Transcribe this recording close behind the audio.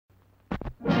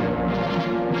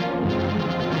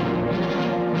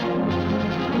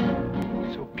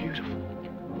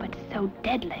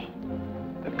deadly.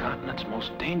 The continent's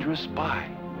most dangerous spy.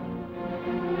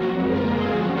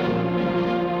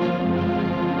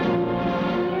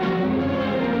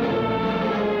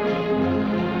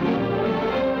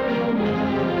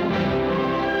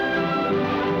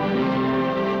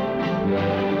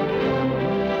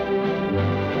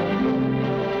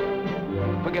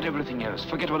 Forget everything else.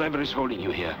 Forget whatever is holding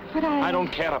you here. But I don't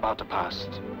care about the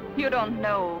past. You don't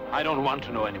know. I don't want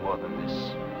to know any more than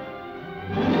this.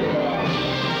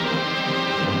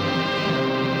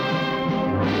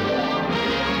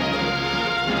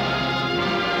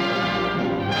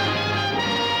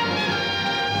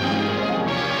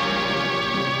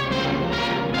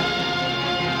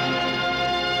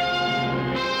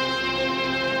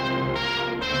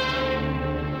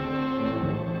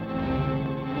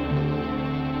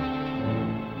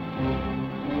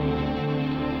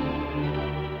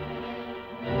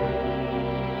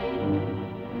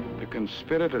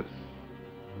 Conspirators.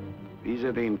 These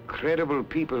are the incredible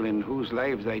people in whose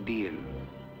lives I deal.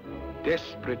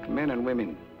 Desperate men and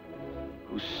women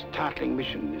whose startling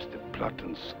mission is to plot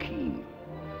and scheme,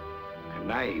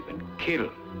 connive and kill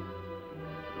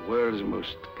the world's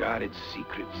most guarded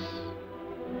secrets.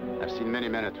 I've seen many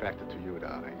men attracted to you,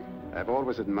 darling. I've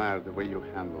always admired the way you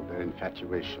handled their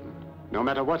infatuation. No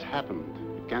matter what happened,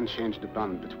 it can't change the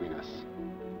bond between us.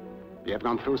 We have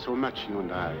gone through so much, you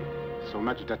and I. So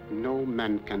much that no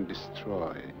man can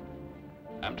destroy.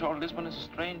 I'm told Lisbon is a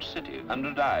strange city.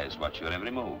 100 eyes watch your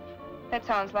every move. That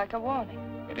sounds like a warning.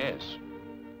 It is.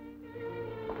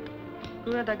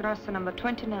 Rua da Graça number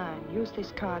 29. Use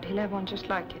this card. He'll have one just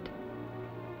like it.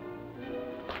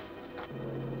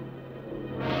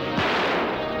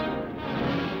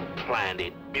 Planned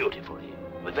it beautifully.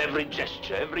 With every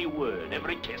gesture, every word,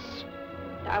 every kiss.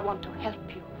 I want to help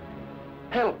you.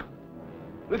 Help?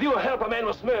 With your help, a man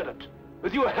was murdered.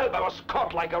 With your help, I was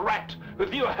caught like a rat.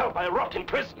 With your help, I rot in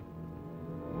prison.